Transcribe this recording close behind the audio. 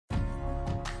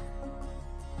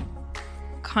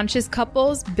Conscious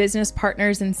couples, business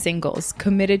partners, and singles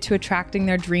committed to attracting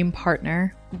their dream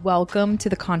partner. Welcome to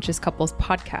the Conscious Couples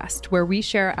podcast, where we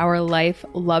share our life,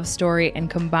 love story, and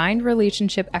combined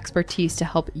relationship expertise to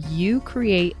help you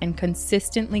create and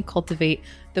consistently cultivate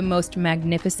the most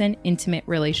magnificent, intimate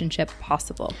relationship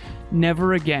possible.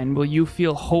 Never again will you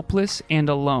feel hopeless and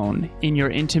alone in your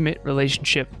intimate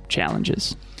relationship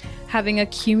challenges. Having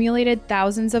accumulated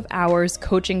thousands of hours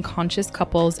coaching conscious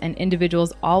couples and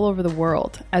individuals all over the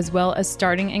world, as well as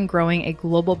starting and growing a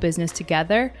global business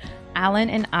together, Alan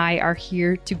and I are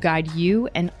here to guide you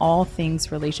in all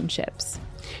things relationships.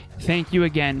 Thank you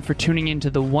again for tuning into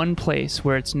the one place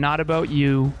where it's not about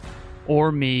you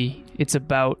or me, it's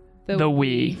about the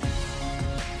we.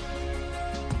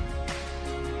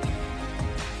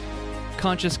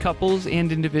 Conscious couples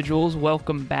and individuals,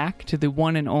 welcome back to the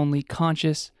one and only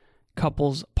Conscious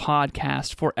Couples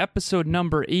podcast for episode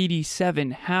number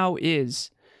 87. How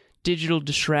is digital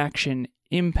distraction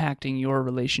impacting your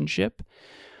relationship?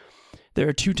 There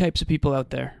are two types of people out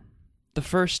there. The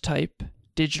first type,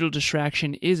 digital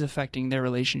distraction is affecting their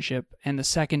relationship, and the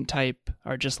second type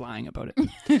are just lying about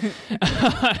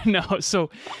it. No, so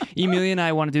Emilia and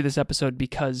I want to do this episode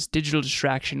because digital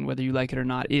distraction, whether you like it or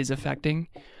not, is affecting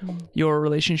your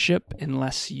relationship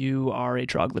unless you are a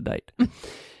troglodyte.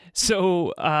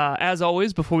 So, as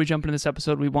always, before we jump into this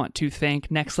episode, we want to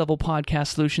thank Next Level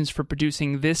Podcast Solutions for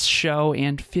producing this show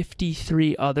and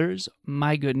 53 others.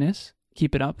 My goodness.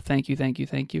 Keep it up. Thank you, thank you,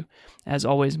 thank you. As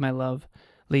always, my love,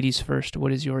 ladies first,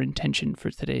 what is your intention for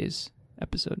today's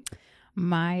episode?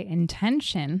 My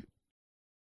intention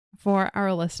for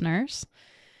our listeners,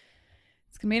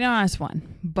 it's going to be an honest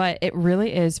one, but it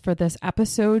really is for this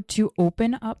episode to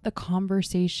open up the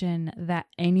conversation that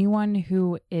anyone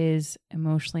who is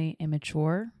emotionally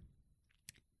immature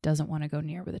doesn't want to go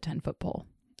near with a 10-foot pole.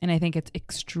 And I think it's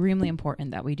extremely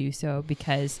important that we do so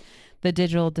because the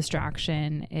digital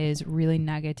distraction is really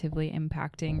negatively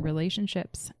impacting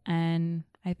relationships. And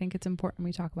I think it's important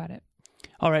we talk about it.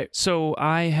 All right. So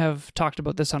I have talked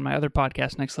about this on my other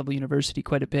podcast, Next Level University,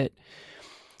 quite a bit.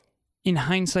 In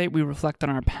hindsight, we reflect on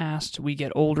our past. We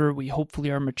get older. We hopefully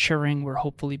are maturing. We're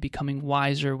hopefully becoming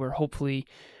wiser. We're hopefully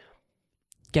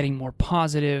getting more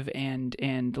positive and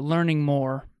learning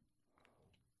more.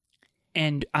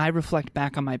 And I reflect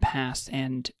back on my past,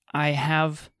 and I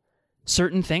have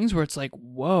certain things where it's like,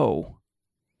 whoa,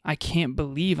 I can't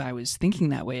believe I was thinking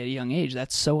that way at a young age.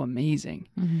 That's so amazing.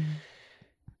 Mm-hmm.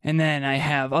 And then I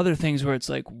have other things where it's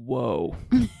like, whoa.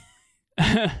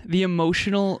 The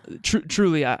emotional,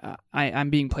 truly, I'm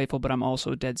being playful, but I'm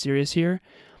also dead serious here.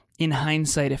 In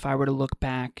hindsight, if I were to look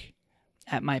back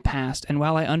at my past, and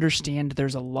while I understand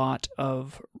there's a lot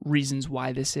of reasons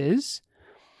why this is,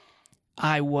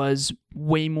 I was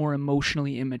way more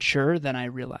emotionally immature than I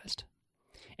realized.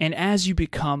 And as you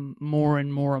become more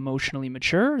and more emotionally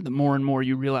mature, the more and more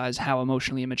you realize how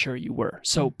emotionally immature you were.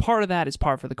 So part of that is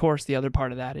par for the course. The other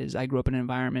part of that is I grew up in an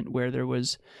environment where there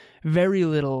was very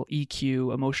little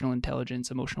EQ, emotional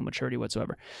intelligence, emotional maturity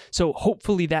whatsoever. So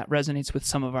hopefully that resonates with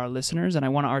some of our listeners, and I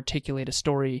want to articulate a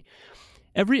story.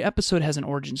 Every episode has an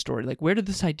origin story. Like, where did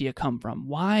this idea come from?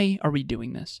 Why are we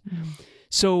doing this?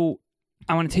 So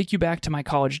I want to take you back to my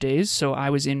college days. So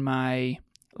I was in my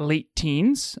late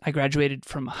teens. I graduated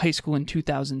from high school in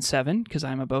 2007 because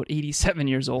I'm about 87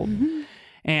 years old. Mm-hmm.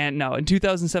 And no, in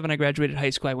 2007, I graduated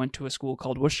high school. I went to a school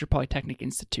called Worcester Polytechnic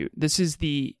Institute. This is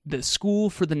the school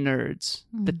for the nerds,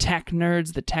 the tech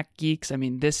nerds, the tech geeks. I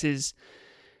mean, this is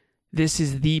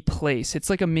the place. It's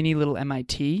like a mini little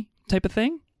MIT type of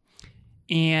thing.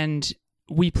 And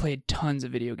we played tons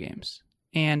of video games.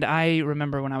 And I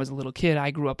remember when I was a little kid,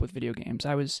 I grew up with video games.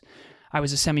 I was a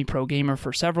semi-pro gamer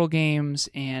for several games,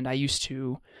 and I used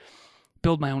to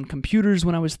build my own computers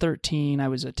when I was 13. I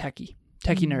was a techie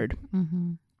nerd.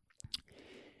 Mm-hmm.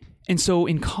 And so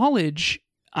in college,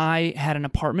 I had an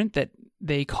apartment that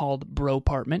they called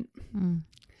Bropartment.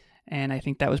 And I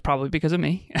think that was probably because of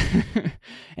me.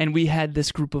 And we had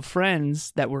this group of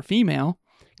friends that were female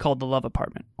called the Love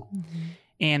Apartment. Mm-hmm.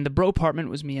 And the Bropartment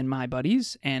was me and my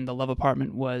buddies, and the Love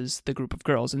Apartment was the group of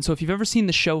girls. And so if you've ever seen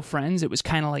the show Friends, it was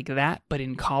kind of like that, but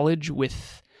in college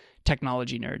with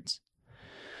technology nerds.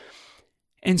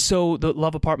 And so the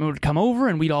Love Apartment would come over,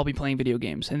 and we'd all be playing video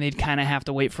games. And they'd kind of have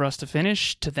to wait for us to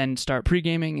finish to then start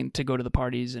pre-gaming and to go to the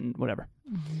parties and whatever.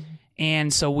 Mm-hmm.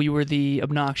 And so we were the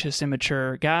obnoxious,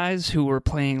 immature guys who were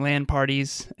playing LAN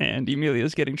parties, and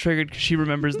Emilia's getting triggered because she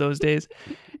remembers those days.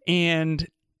 And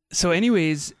so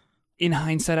anyways, in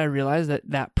hindsight, I realized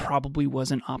that probably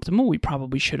wasn't optimal. We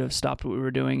probably should have stopped what we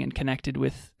were doing and connected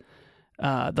with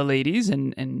the ladies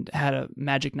and had a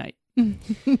magic night.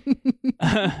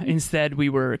 Instead, we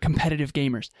were competitive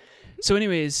gamers. So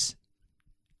anyways,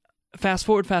 fast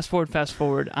forward.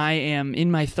 I am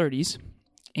in my 30s,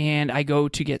 and I go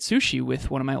to get sushi with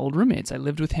one of my old roommates. I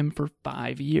lived with him for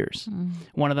 5 years.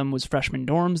 One of them was freshman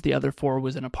dorms. The other 4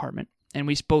 was an apartment. And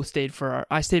we both stayed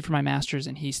I stayed for my master's,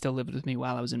 and he still lived with me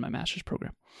while I was in my master's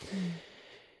program.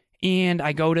 And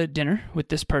I go to dinner with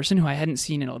this person who I hadn't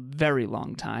seen in a very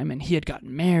long time, and he had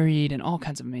gotten married and all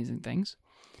kinds of amazing things.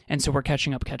 And so we're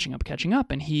catching up,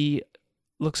 and he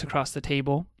looks across the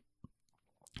table,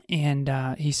 and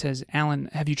he says, "Alan,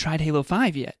 have you tried Halo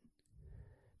 5 yet?"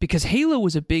 Because Halo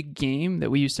was a big game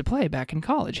that we used to play back in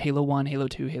college. Halo 1, Halo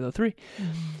 2, Halo 3.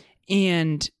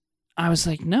 And I was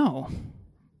like, no.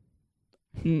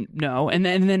 And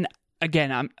then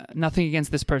again, I'm nothing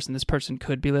against this person. This person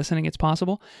could be listening. It's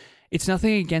possible. It's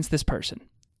nothing against this person.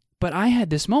 But I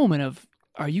had this moment of,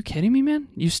 are you kidding me, man?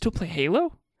 You still play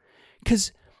Halo?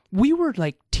 Because we were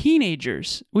like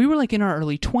teenagers. We were like in our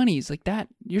early 20s. Like that,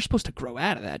 you're supposed to grow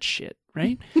out of that shit,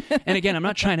 right? And again, I'm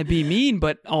not trying to be mean,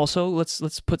 but also let's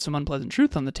put some unpleasant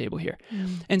truth on the table here.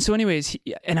 And so anyways,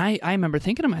 I remember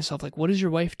thinking to myself, like, what does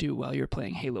your wife do while you're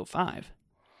playing Halo 5?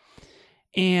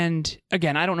 And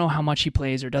again, I don't know how much he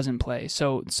plays or doesn't play,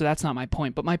 so that's not my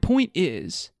point. But my point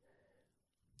is,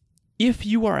 if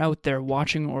you are out there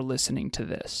watching or listening to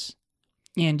this,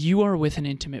 and you are with an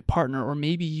intimate partner, or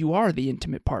maybe you are the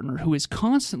intimate partner who is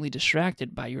constantly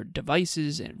distracted by your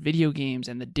devices and video games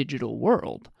and the digital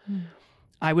world,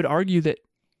 I would argue that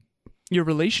your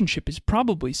relationship is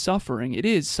probably suffering. It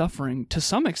is suffering, to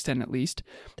some extent at least,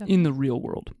 in the real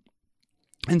world.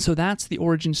 And so that's the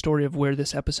origin story of where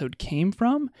this episode came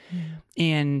from.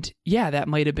 And yeah, that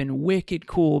might have been wicked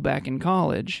cool back in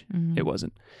college. It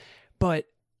wasn't. But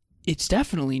it's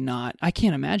definitely not. I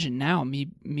can't imagine now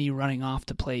me running off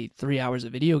to play 3 hours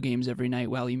of video games every night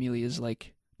while Emilia is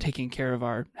like taking care of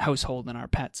our household and our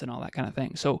pets and all that kind of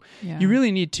thing. So you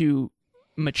really need to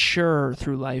mature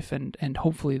through life, and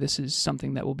hopefully this is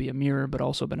something that will be a mirror but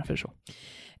also beneficial.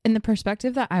 And the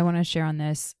perspective that I want to share on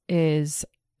this is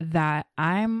that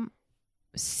I'm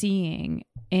seeing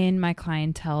in my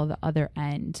clientele the other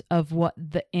end of what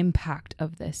the impact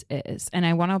of this is. And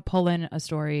I want to pull in a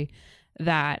story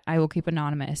that I will keep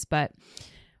anonymous, but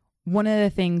one of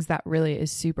the things that really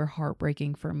is super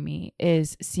heartbreaking for me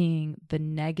is seeing the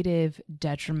negative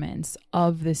detriments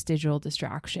of this digital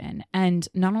distraction. And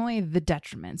not only the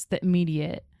detriments, the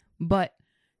immediate, but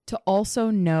to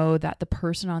also know that the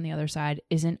person on the other side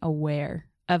isn't aware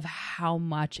of how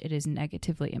much it is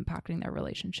negatively impacting their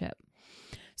relationship.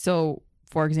 So,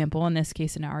 for example, in this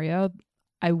case scenario,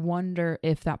 I wonder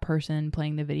if that person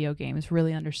playing the video games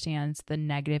really understands the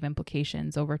negative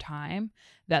implications over time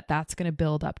that that's going to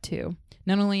build up to,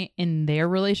 not only in their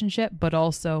relationship, but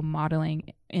also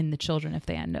modeling in the children if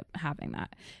they end up having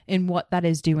that, and what that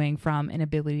is doing from an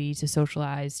ability to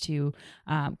socialize, to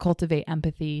cultivate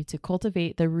empathy, to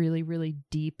cultivate the really, really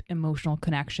deep emotional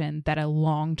connection that a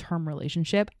long-term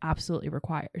relationship absolutely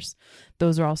requires.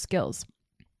 Those are all skills.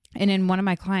 And in one of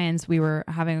my clients, we were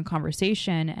having a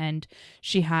conversation, and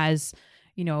she has,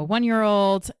 a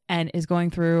 1-year-old and is going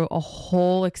through a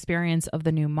whole experience of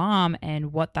the new mom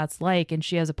and what that's like. And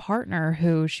she has a partner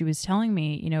who she was telling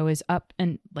me, is up,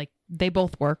 and like they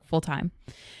both work full time.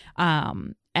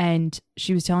 And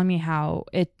she was telling me how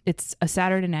it's a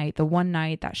Saturday night, the one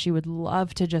night that she would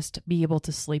love to just be able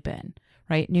to sleep in,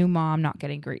 right? New mom, not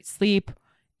getting great sleep.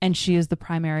 And she is the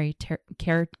primary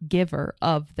caregiver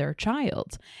of their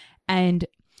child. And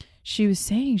she was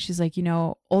saying, she's like,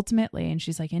 ultimately, and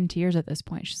she's like in tears at this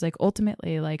point. She's like,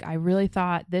 ultimately, like, I really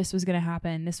thought this was going to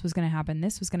happen. This was going to happen.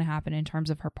 This was going to happen in terms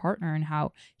of her partner and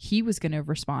how he was going to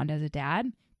respond as a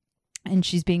dad. And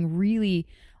she's being really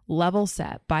level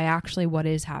set by actually what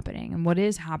is happening. And what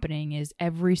is happening is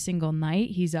every single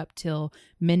night he's up till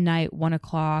midnight, 1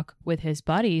 o'clock with his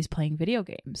buddies playing video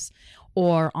games,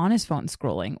 or on his phone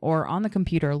scrolling, or on the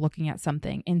computer looking at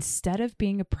something, instead of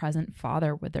being a present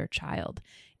father with their child,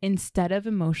 instead of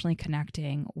emotionally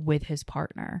connecting with his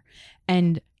partner.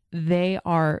 And they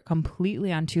are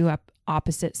completely on two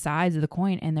opposite sides of the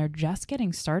coin, and they're just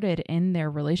getting started in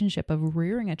their relationship of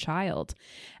rearing a child.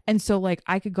 And so like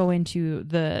I could go into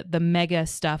the mega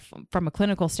stuff from a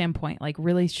clinical standpoint, like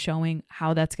really showing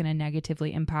how that's going to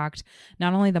negatively impact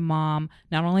not only the mom,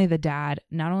 not only the dad,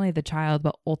 not only the child,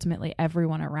 but ultimately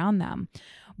everyone around them.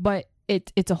 But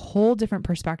it's a whole different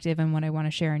perspective. And what I want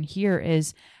to share in here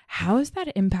is, how is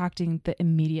that impacting the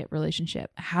immediate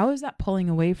relationship? How is that pulling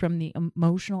away from the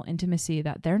emotional intimacy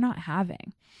that they're not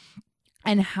having?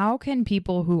 And how can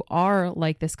people who are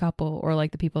like this couple or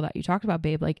like the people that you talked about,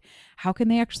 babe, like how can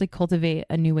they actually cultivate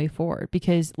a new way forward?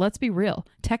 Because let's be real,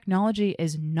 technology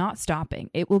is not stopping.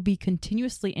 It will be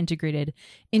continuously integrated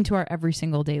into our every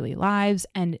single daily lives.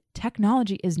 And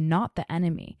technology is not the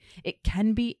enemy. It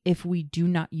can be if we do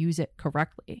not use it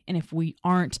correctly and if we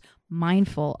aren't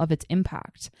mindful of its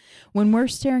impact. When we're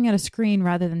staring at a screen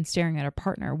rather than staring at our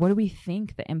partner, what do we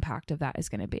think the impact of that is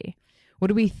going to be? What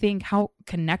do we think? How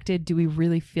connected do we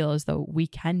really feel as though we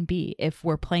can be if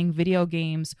we're playing video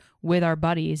games with our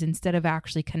buddies instead of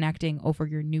actually connecting over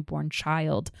your newborn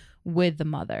child with the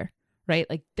mother, right?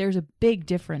 Like there's a big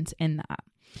difference in that.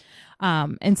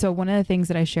 And so one of the things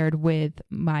that I shared with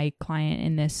my client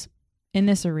in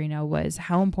this arena was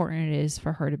how important it is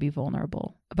for her to be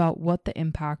vulnerable about what the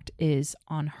impact is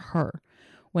on her.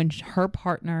 When her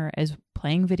partner is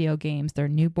playing video games, their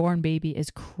newborn baby is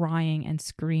crying and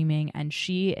screaming, and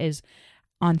she is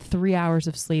on 3 hours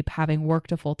of sleep, having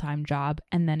worked a full-time job,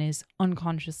 and then is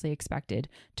unconsciously expected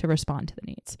to respond to the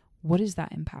needs. What is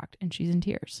that impact? And she's in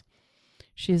tears.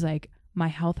 She's like, my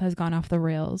health has gone off the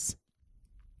rails.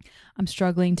 I'm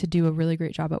struggling to do a really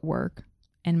great job at work,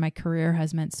 and my career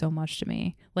has meant so much to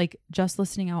me. Like just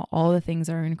listening out all the things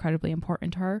that are incredibly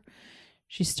important to her.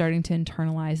 She's starting to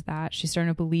internalize that. She's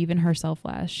starting to believe in herself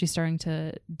less. She's starting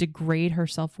to degrade her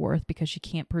self-worth because she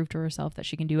can't prove to herself that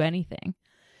she can do anything.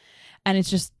 And it's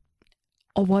just,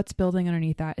 what's building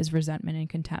underneath that is resentment and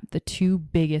contempt, the two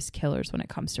biggest killers when it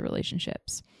comes to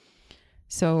relationships.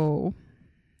 So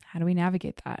how do we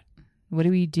navigate that? What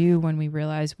do we do when we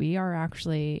realize we are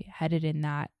actually headed in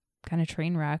that kind of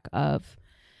train wreck of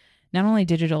not only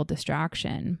digital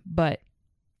distraction, but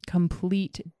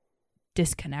complete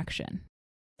disconnection?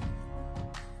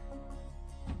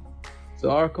 So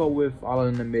our call with Alan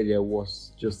and Emilia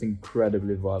was just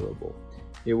incredibly valuable.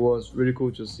 It was really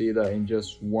cool to see that in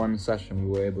just one session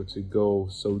we were able to go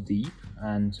so deep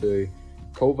and to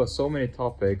cover so many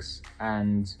topics,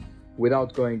 and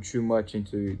without going too much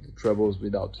into the troubles,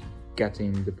 without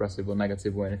getting depressive or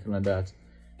negative or anything like that.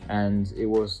 And it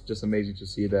was just amazing to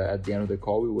see that at the end of the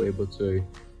call we were able to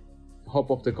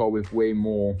hop off the call with way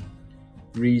more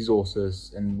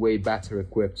resources and way better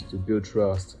equipped to build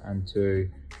trust and to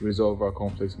resolve our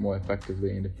conflicts more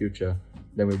effectively in the future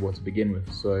than we were to begin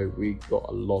with. So we got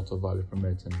a lot of value from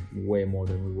it, and way more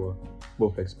than we were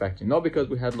both expecting. Not because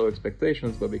we had low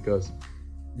expectations, but because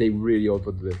they really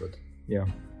over-delivered.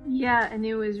 Yeah, and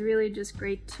it was really just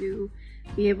great to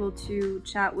be able to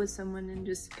chat with someone and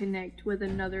just connect with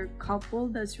another couple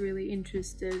that's really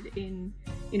interested in,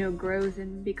 growth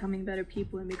and becoming better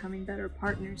people and becoming better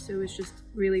partners. So it was just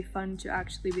really fun to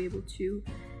actually be able to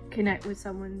connect with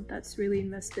someone that's really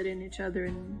invested in each other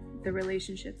and the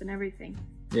relationship and everything.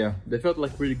 Yeah, they felt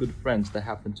like really good friends that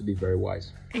happened to be very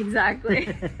wise.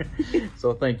 Exactly.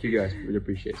 So thank you guys, really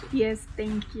appreciate it. Yes,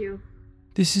 thank you.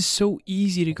 This is so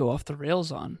easy to go off the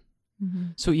rails on. Mm-hmm.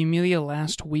 So Emilia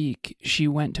last week, she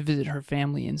went to visit her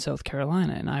family in South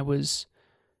Carolina, and I was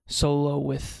solo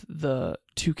with the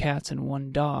 2 cats and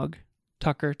 1 dog,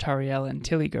 Tucker, Tariel, and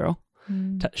Tilly Girl,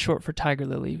 short for Tiger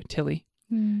Lily, Tilly.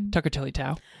 Tucker, Tilly,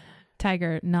 Tau.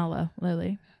 Tiger, Nala,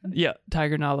 Lily. Yeah,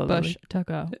 Tiger, Nala, Bush, Lily.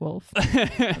 Tucker, Wolf.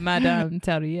 Madame,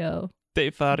 Tariel.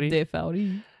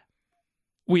 Defari.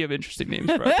 We have interesting names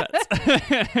for our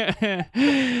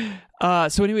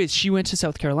pets. So anyways, she went to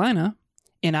South Carolina,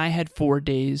 and I had 4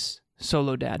 days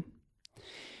solo dad.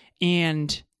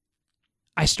 And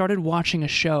I started watching a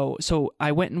show. So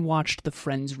I went and watched the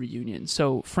Friends reunion.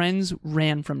 So Friends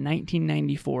ran from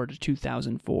 1994 to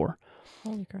 2004.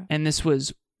 Holy crap. And this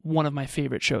was one of my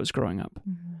favorite shows growing up.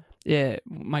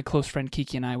 Mm-hmm. My close friend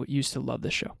Kiki and I used to love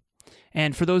this show.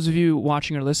 And for those of you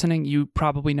watching or listening, you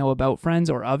probably know about Friends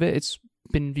or of it. It's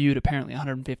been viewed apparently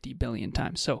 150 billion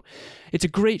times. So it's a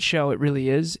great show. It really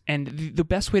is. And the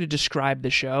best way to describe the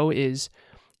show is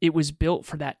it was built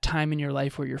for that time in your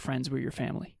life where your friends were your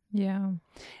family. Yeah.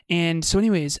 And so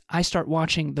anyways, I start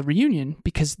watching the reunion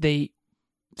because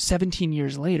 17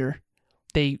 years later,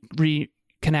 they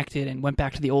reconnected and went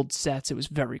back to the old sets. It was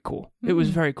very cool. Mm-hmm. It was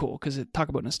very cool because talk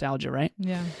about nostalgia, right?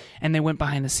 Yeah. And they went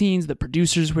behind the scenes. The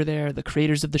producers were there. The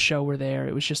creators of the show were there.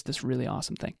 It was just this really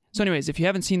awesome thing. So anyways, if you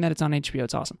haven't seen that, it's on HBO.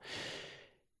 It's awesome.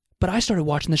 But I started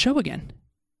watching the show again.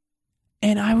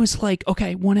 And I was like,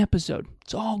 okay, 1 episode.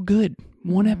 It's all good.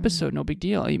 1 episode, no big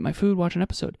deal. I eat my food, watch an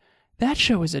episode. That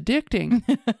show is addicting.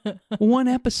 1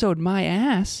 episode, my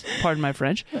ass, pardon my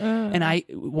French. And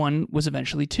 1 was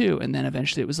eventually 2, and then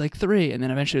eventually it was like 3, and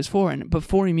then eventually it was 4. And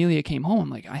before Emilia came home, I'm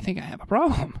like, I think I have a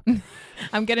problem.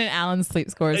 I'm getting Alan's sleep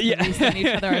scores. Yeah. We send each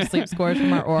other our sleep scores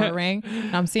from our Oura ring.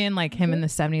 And I'm seeing like him in the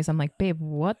 70s. I'm like, babe,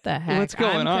 what the heck? What's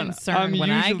going on? I'm concerned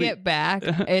when I get back,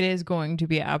 it is going to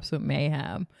be absolute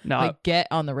mayhem. No, like get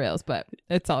on the rails, but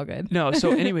it's all good. No.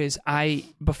 So anyways,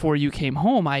 before you came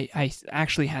home, I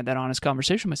actually had that honest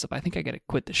conversation with myself. I think I got to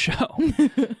quit the show.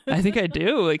 I think I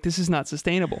do. Like, this is not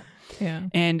sustainable. Yeah.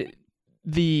 And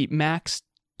the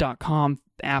Max.com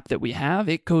app that we have,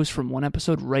 it goes from one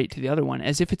episode right to the other one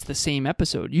as if it's the same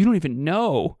episode. You don't even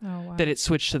know that it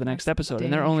switched to the next episode. Dangerous.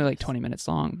 And they're only like 20 minutes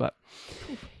long. But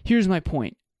here's my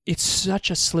point. It's such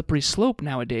a slippery slope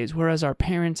nowadays, whereas our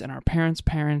parents and our parents'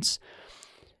 parents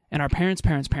and our parents'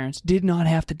 parents' parents did not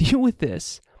have to deal with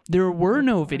this. There were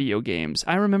no video games.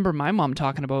 I remember my mom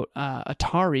talking about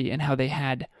Atari and how they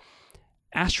had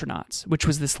astronauts, which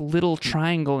was this little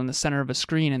triangle in the center of a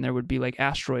screen, and there would be like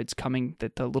asteroids coming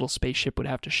that the little spaceship would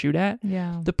have to shoot at.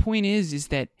 Yeah. The point is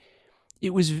that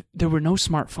there were no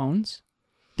smartphones,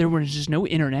 there was just no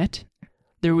internet,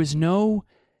 there was no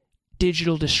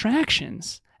digital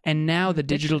distractions, and now the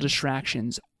digital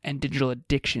distractions and digital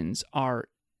addictions are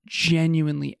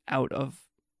genuinely out of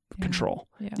control.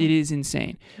 Yeah. It is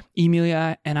insane.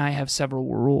 Emilia and I have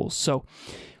several rules, so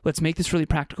let's make this really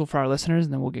practical for our listeners,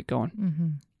 and then we'll get going.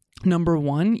 Mm-hmm. Number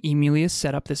 1, Emilia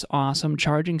set up this awesome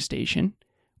charging station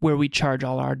where we charge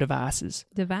all our devices.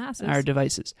 Our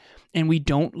devices. And we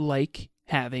don't like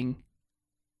having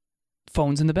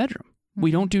phones in the bedroom. Mm-hmm.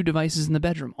 We don't do devices in the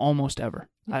bedroom almost ever.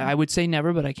 Yeah. I would say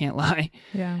never, but I can't lie.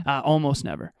 Yeah. Almost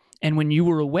never. And when you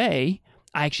were away,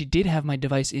 I actually did have my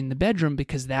device in the bedroom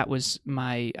because that was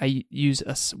Emilia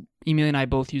and I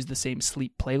both use the same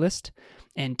sleep playlist.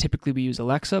 And typically we use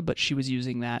Alexa, but she was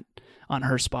using that on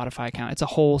her Spotify account. It's a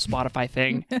whole Spotify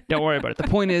thing. Don't worry about it. The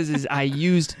point is I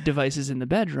used devices in the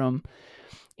bedroom,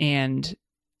 and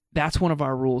that's one of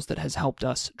our rules that has helped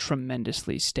us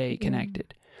tremendously stay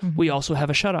connected. Mm-hmm. We also have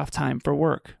a shutoff time for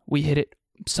work. We hit it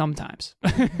sometimes.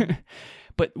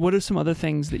 But what are some other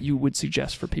things that you would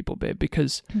suggest for people, babe?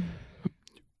 Because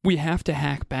we have to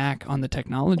hack back on the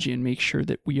technology and make sure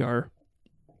that we are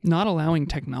not allowing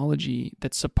technology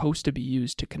that's supposed to be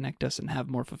used to connect us and have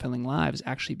more fulfilling lives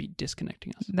actually be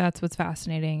disconnecting us. That's what's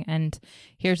fascinating. And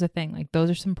here's the thing, like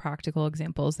those are some practical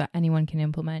examples that anyone can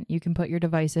implement. You can put your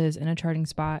devices in a charging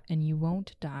spot and you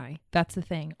won't die. That's the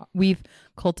thing. We've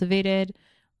cultivated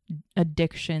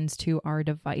addictions to our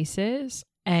devices,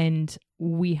 and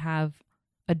we have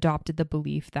adopted the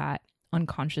belief that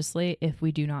unconsciously, if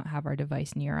we do not have our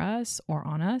device near us or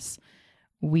on us,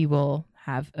 we will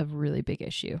have a really big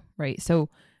issue, right? So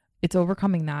it's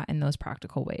overcoming that in those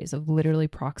practical ways of literally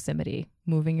proximity,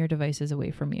 moving your devices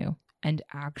away from you, and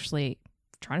actually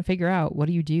trying to figure out what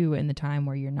do you do in the time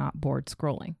where you're not bored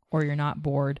scrolling, or you're not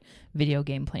bored video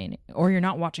game playing, or you're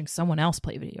not watching someone else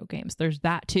play video games. There's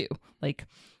that too. Like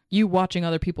you watching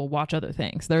other people watch other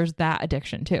things. There's that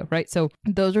addiction too, right? So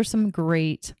those are some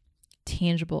great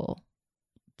tangible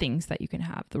things that you can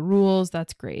have. The rules,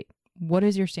 that's great. What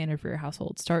is your standard for your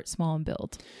household? Start small and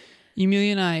build.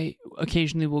 Emilia and I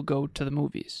occasionally will go to the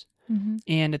movies. Mm-hmm.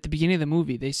 And at the beginning of the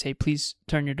movie, they say, please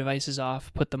turn your devices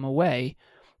off, put them away,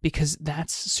 because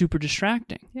that's super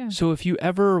distracting. Yeah. So if you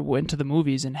ever went to the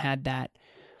movies and had that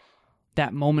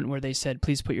moment where they said,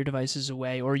 please put your devices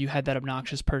away, or you had that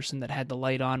obnoxious person that had the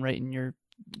light on right in your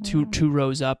two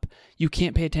rows up, you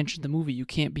can't pay attention to the movie. You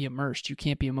can't be immersed. You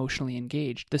can't be emotionally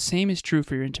engaged. The same is true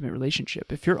for your intimate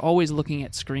relationship. If you're always looking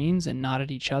at screens and not at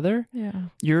each other,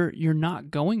 you're not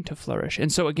going to flourish.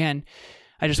 And so again,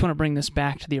 I just want to bring this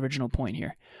back to the original point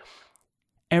here.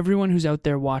 Everyone who's out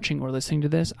there watching or listening to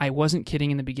this, I wasn't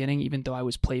kidding in the beginning, even though I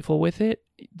was playful with it.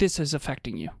 This is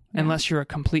affecting you, unless you're a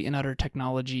complete and utter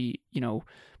technology,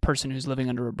 person who's living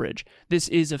under a bridge. This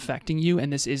is affecting you,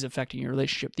 and this is affecting your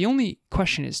relationship. The only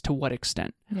question is to what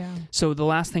extent. Yeah. So the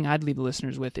last thing I'd leave the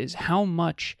listeners with is how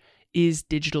much is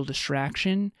digital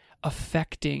distraction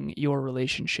affecting your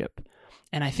relationship?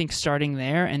 And I think starting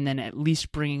there and then at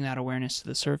least bringing that awareness to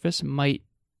the surface might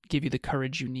give you the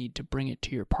courage you need to bring it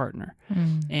to your partner.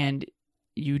 And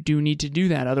you do need to do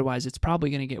that. Otherwise, it's probably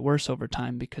going to get worse over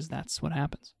time, because that's what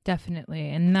happens. Definitely.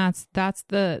 And that's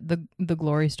the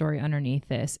glory story underneath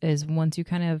this is once you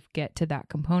kind of get to that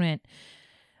component,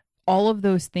 all of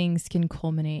those things can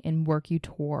culminate and work you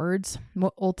towards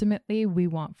what ultimately we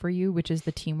want for you, which is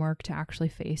the teamwork to actually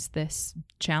face this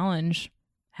challenge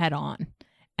head on.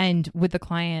 And with the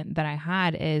client that I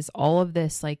had is all of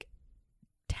this like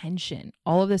tension,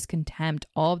 all of this contempt,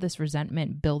 all of this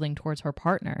resentment building towards her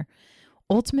partner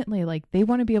ultimately, like, they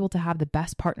want to be able to have the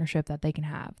best partnership that they can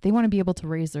have. They want to be able to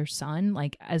raise their son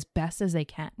like as best as they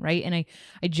can, right? And I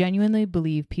genuinely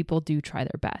believe people do try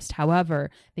their best.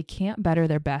 However, they can't better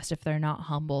their best if they're not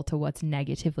humble to what's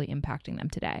negatively impacting them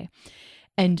today.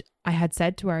 And I had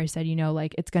said to her, I said,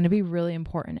 like, it's going to be really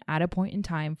important at a point in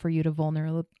time for you to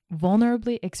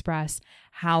vulnerably express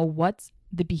how what's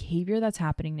the behavior that's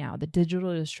happening now, the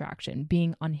digital distraction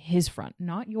being on his front,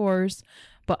 not yours,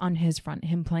 but on his front,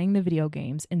 him playing the video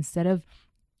games instead of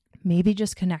maybe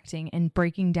just connecting and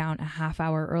breaking down a half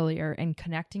hour earlier and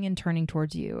connecting and turning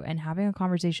towards you and having a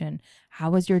conversation.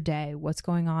 How was your day? What's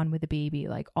going on with the baby?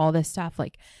 Like, all this stuff,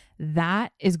 like,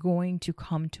 that is going to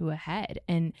come to a head,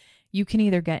 and you can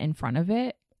either get in front of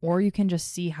it or you can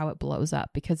just see how it blows up,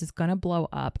 because it's going to blow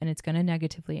up and it's going to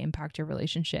negatively impact your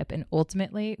relationship. And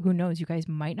ultimately, who knows, you guys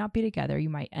might not be together. You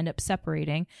might end up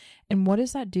separating. And what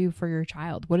does that do for your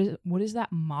child? What is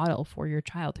that model for your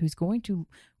child who's going to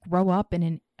grow up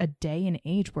in a day and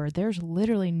age where there's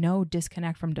literally no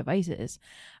disconnect from devices?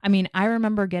 I mean, I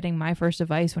remember getting my first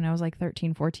device when I was like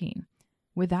 13, 14.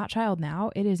 With that child now,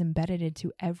 it is embedded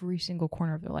into every single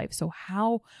corner of their life. So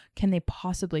how can they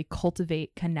possibly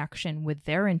cultivate connection with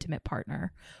their intimate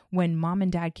partner when mom and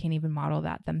dad can't even model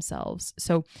that themselves?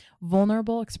 So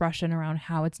vulnerable expression around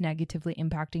how it's negatively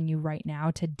impacting you right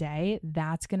now, today,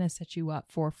 that's going to set you up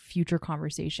for future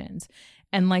conversations.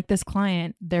 And like this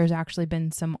client, there's actually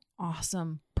been some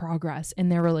awesome progress in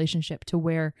their relationship to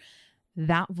where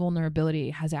that vulnerability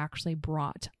has actually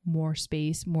brought more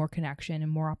space, more connection, and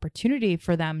more opportunity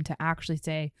for them to actually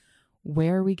say,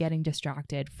 where are we getting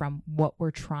distracted from what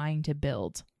we're trying to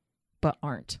build but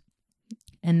aren't?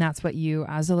 And that's what you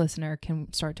as a listener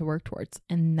can start to work towards.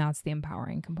 And that's the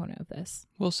empowering component of this.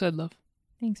 Well said, love.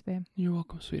 Thanks, babe. You're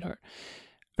welcome, sweetheart.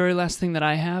 Very last thing that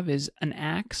I have is an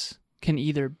axe can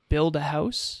either build a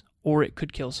house or it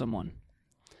could kill someone.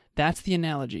 That's the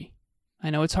analogy. I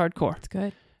know it's hardcore. It's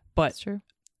good. But It's true.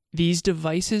 These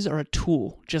devices are a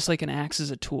tool, just like an axe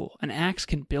is a tool. An axe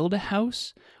can build a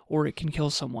house or it can kill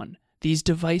someone. These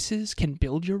devices can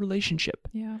build your relationship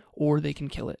or they can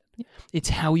kill it. Yeah. It's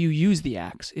how you use the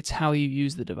axe. It's how you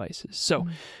use the devices. So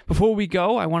before we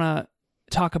go, I want to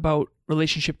talk about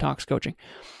Relationship Talks coaching.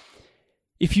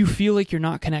 If you feel like you're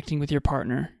not connecting with your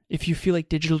partner, if you feel like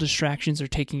digital distractions are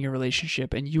taking your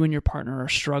relationship and you and your partner are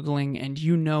struggling and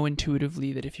you know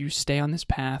intuitively that if you stay on this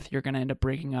path, you're going to end up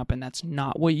breaking up and that's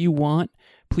not what you want,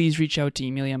 please reach out to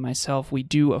Emilia and myself. We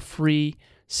do a free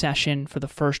session for the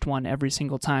first one every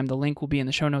single time. The link will be in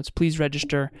the show notes. Please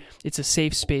register. It's a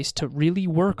safe space to really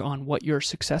work on what your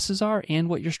successes are and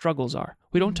what your struggles are.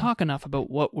 We don't talk enough about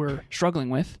what we're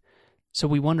struggling with, so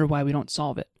we wonder why we don't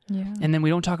solve it. Yeah. And then we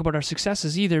don't talk about our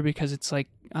successes either because it's like,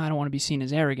 I don't want to be seen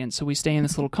as arrogant. So we stay in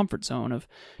this little comfort zone of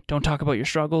don't talk about your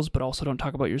struggles, but also don't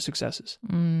talk about your successes.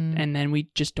 And then we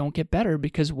just don't get better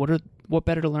because what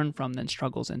better to learn from than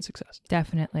struggles and success?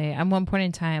 Definitely. At one point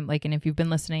in time, like, and if you've been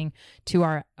listening to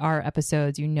our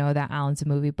episodes, you know that Alan's a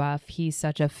movie buff. He's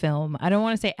such a film, I don't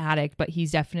want to say addict, but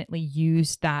he's definitely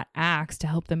used that axe to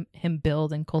help him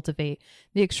build and cultivate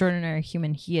the extraordinary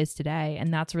human he is today.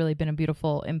 And that's really been a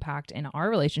beautiful impact in our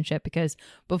relationship because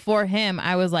before him,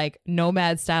 I was like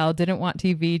nomad style, didn't want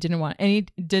TV, didn't want any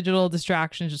digital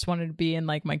distractions, just wanted to be in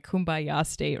like my kumbaya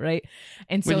state, right?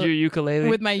 And so with your ukulele?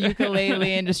 With my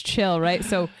ukulele and just chill, right?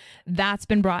 So that's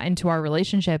been brought into our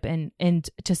relationship and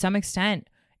to some extent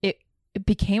it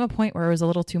became a point where it was a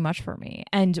little too much for me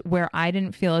and where I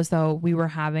didn't feel as though we were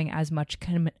having as much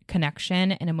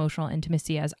connection and emotional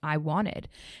intimacy as I wanted.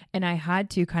 And I had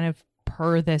to kind of,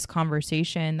 per this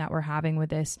conversation that we're having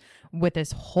with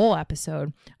this whole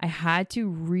episode, I had to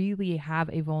really have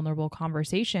a vulnerable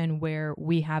conversation where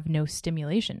we have no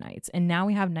stimulation nights. And now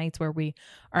we have nights where we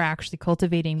are actually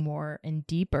cultivating more and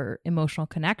deeper emotional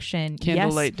connection.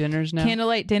 Candlelight dinners now.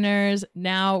 Candlelight dinners.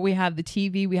 Now we have the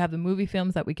TV, we have the movie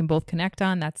films that we can both connect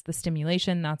on. That's the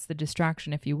stimulation, that's the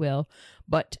distraction, if you will,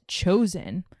 but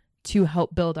chosen to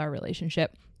help build our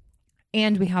relationship.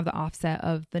 And we have the offset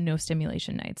of the no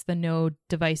stimulation nights, the no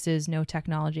devices, no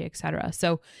technology, etc.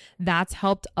 So that's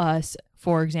helped us,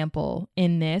 for example,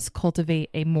 in this, cultivate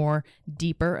a more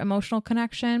deeper emotional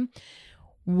connection.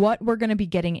 What we're going to be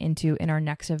getting into in our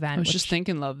next event. I was just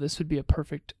thinking, love, this would be a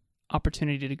perfect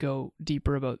opportunity to go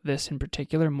deeper about this in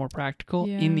particular, more practical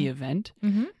in the event,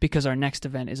 because our next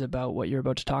event is about what you're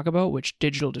about to talk about, which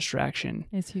digital distraction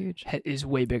is huge, is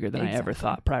way bigger than I ever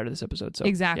thought prior to this episode. So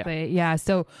yeah.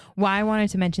 So why I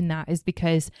wanted to mention that is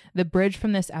because the bridge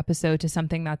from this episode to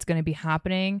something that's going to be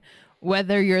happening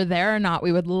whether you're there or not,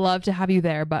 we would love to have you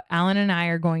there. But Alan and I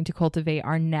are going to cultivate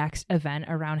our next event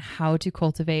around how to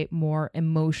cultivate more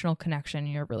emotional connection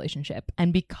in your relationship.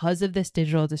 And because of this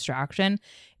digital distraction,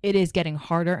 it is getting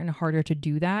harder and harder to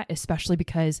do that, especially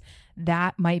because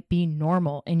that might be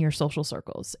normal in your social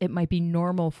circles. It might be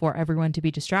normal for everyone to be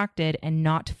distracted and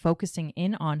not focusing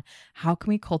in on how can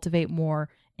we cultivate more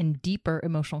and deeper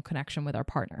emotional connection with our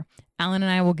partner. Alan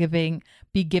and I will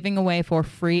be giving away for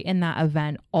free in that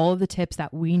event all of the tips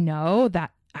that we know that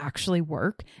actually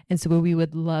work. And so we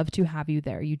would love to have you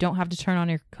there. You don't have to turn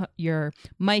on your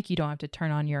mic. You don't have to turn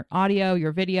on your audio,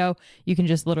 your video. You can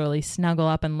just literally snuggle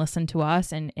up and listen to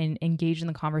us and engage in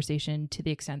the conversation to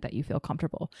the extent that you feel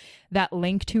comfortable. That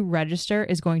link to register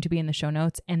is going to be in the show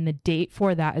notes. And the date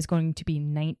for that is going to be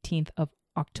 19th of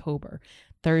October.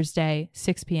 Thursday,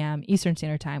 6 p.m. Eastern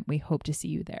Standard Time. We hope to see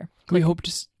you there. We hope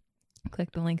to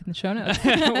click the link in the show notes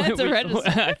to register.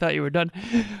 I thought you were done.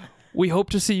 We hope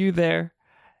to see you there,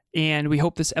 and we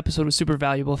hope this episode was super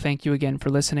valuable. Thank you again for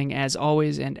listening, as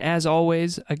always. And as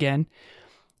always, again,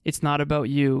 it's not about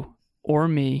you or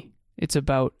me. It's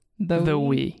about the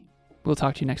we. We'll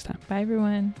talk to you next time. Bye,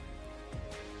 everyone.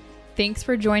 Thanks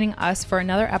for joining us for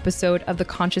another episode of the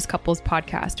Conscious Couples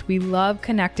podcast. We love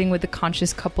connecting with the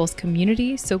Conscious Couples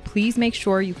community, so please make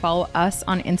sure you follow us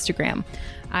on Instagram.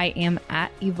 I am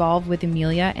at Evolve with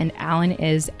Amelia, and Alan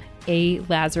is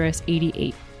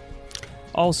alazarus88.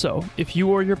 Also, if you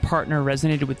or your partner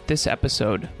resonated with this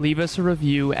episode, leave us a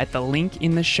review at the link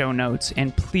in the show notes,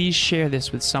 and please share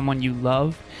this with someone you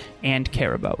love and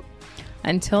care about.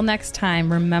 Until next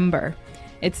time, remember,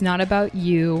 it's not about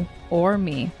you or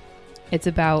me. It's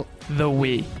about the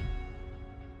we.